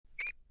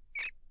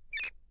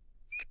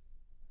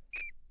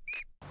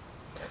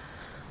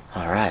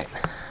Alright,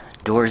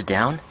 doors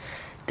down.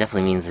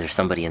 Definitely means there's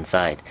somebody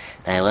inside.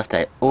 And I left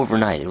that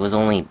overnight. It was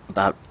only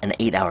about an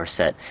 8-hour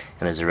set,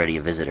 and there's already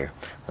a visitor.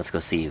 Let's go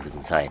see who's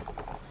inside.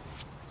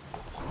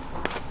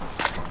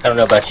 I don't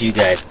know about you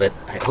guys, but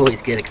I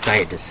always get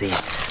excited to see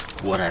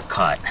what I've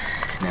caught.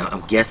 Now,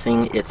 I'm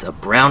guessing it's a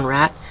brown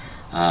rat,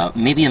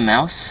 maybe a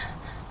mouse,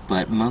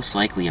 but most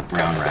likely a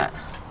brown rat.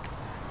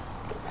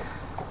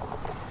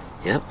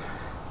 Yep.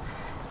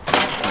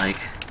 Looks like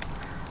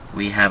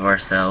we have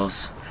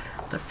ourselves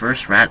the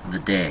first rat of the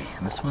day.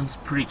 And this one's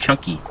pretty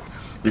chunky.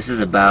 This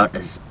is about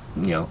as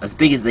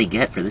big as they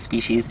get for this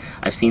species.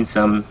 I've seen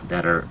some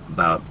that are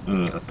about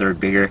a third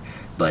bigger,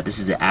 but this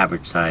is the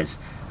average size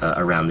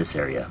around this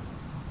area.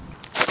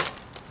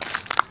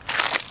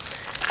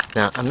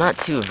 Now, I'm not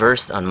too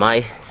versed on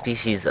my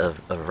species of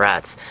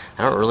rats.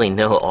 I don't really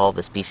know all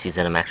the species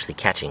that I'm actually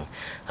catching.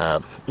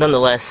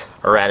 Nonetheless,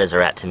 a rat is a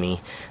rat to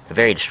me. They're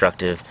very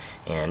destructive,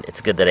 and it's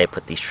good that I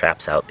put these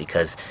traps out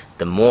because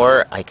the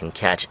more I can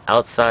catch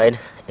outside,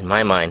 in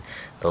my mind,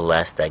 the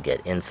less that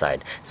get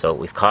inside. So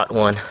we've caught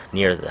one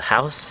near the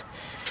house.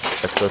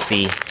 Let's go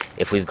see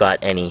if we've got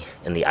any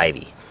in the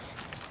ivy.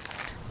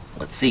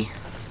 Let's see.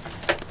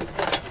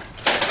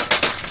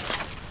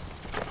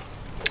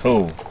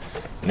 Oh.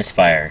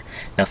 Misfire.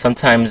 Now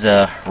sometimes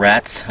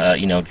rats,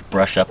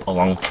 brush up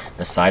along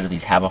the side of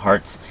these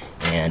Havaharts,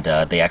 and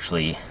they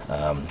actually,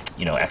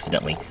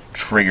 accidentally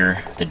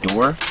trigger the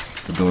door.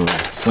 The door will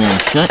slam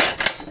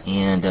shut,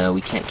 and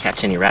we can't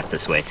catch any rats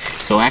this way.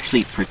 So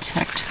actually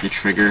protect the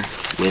trigger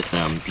with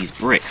these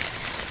bricks.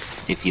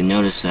 If you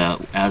notice,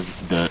 as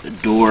the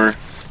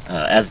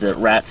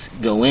rats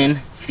go in,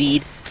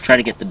 feed, try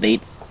to get the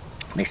bait,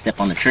 they step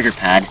on the trigger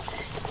pad.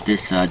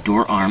 This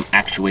door arm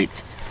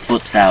actuates,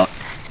 flips out,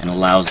 and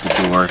allows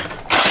the door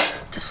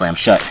to slam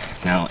shut.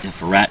 Now,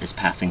 if a rat is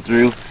passing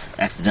through,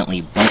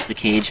 accidentally bumps the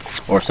cage,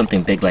 or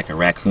something big like a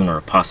raccoon or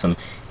a possum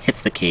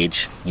hits the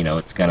cage,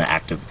 it's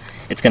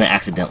gonna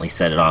accidentally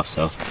set it off.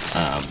 So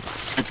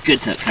it's good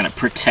to kind of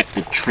protect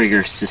the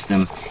trigger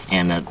system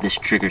and this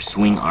trigger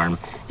swing arm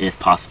if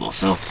possible.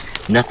 So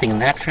nothing in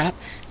that trap.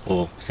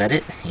 We'll set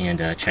it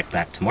and check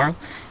back tomorrow.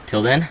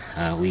 Till then,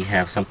 we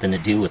have something to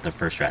do with the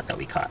first rat that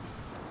we caught.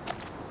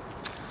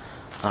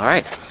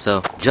 Alright,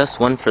 so just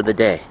one for the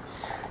day.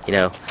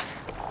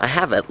 I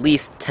have at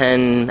least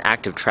 10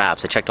 active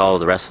traps. I checked all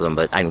of the rest of them,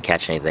 but I didn't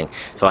catch anything.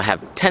 So I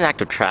have 10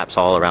 active traps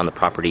all around the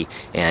property,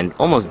 and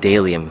almost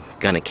daily I'm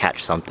gonna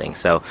catch something.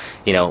 So,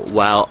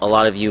 while a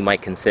lot of you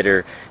might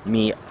consider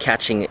me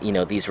catching,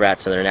 these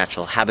rats in their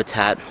natural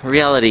habitat,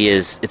 reality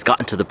is it's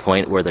gotten to the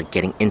point where they're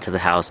getting into the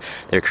house,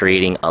 they're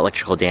creating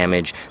electrical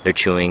damage, they're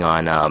chewing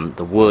on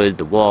the wood,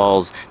 the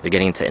walls, they're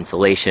getting into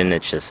insulation.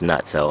 It's just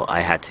nuts. So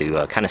I had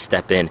to kind of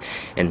step in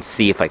and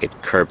see if I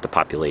could curb the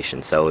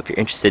population. So if you're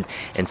interested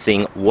in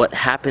seeing what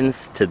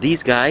happens to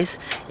these guys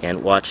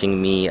and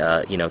watching me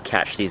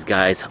catch these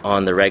guys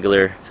on the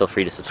regular, feel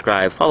free to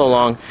subscribe, follow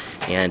along,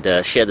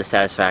 and share the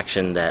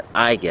satisfaction that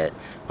I get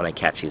when I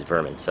catch these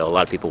vermin. So a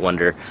lot of people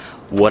wonder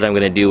what I'm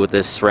going to do with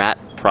this rat.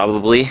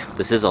 Probably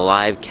this is a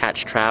live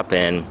catch trap,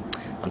 and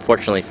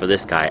unfortunately for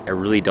this guy, I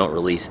really don't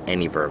release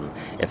any vermin.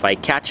 If I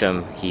catch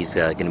him, he's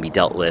going to be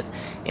dealt with,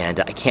 and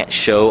I can't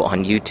show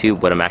on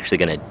YouTube what I'm actually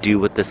going to do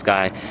with this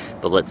guy.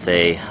 But let's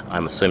say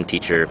I'm a swim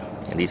teacher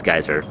and these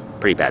guys are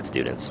pretty bad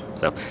students.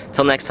 So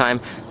until next time,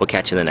 we'll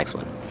catch you in the next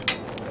one.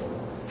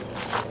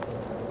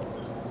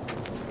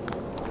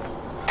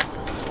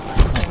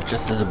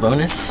 Just as a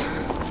bonus,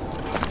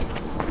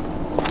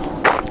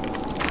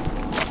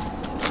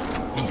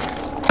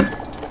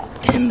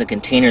 in the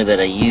container that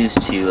I use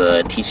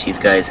to teach these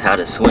guys how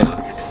to swim,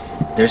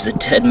 there's a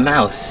dead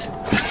mouse.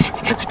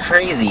 That's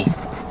crazy.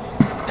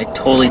 I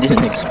totally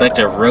didn't expect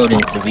a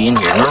rodent to be in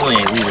here. Normally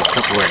I leave a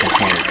Tupperware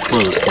container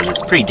closed because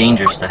it's pretty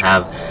dangerous to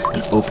have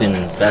an open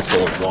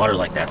vessel of water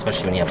like that,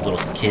 especially when you have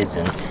little kids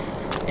and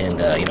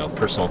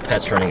personal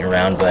pets running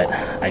around. But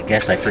I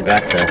guess I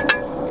forgot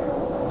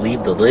to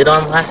leave the lid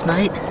on last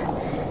night.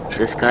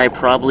 This guy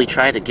probably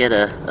tried to get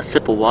a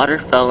sip of water,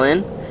 fell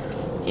in,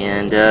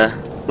 and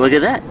look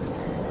at that.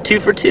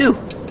 2 for 2.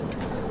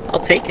 I'll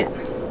take it.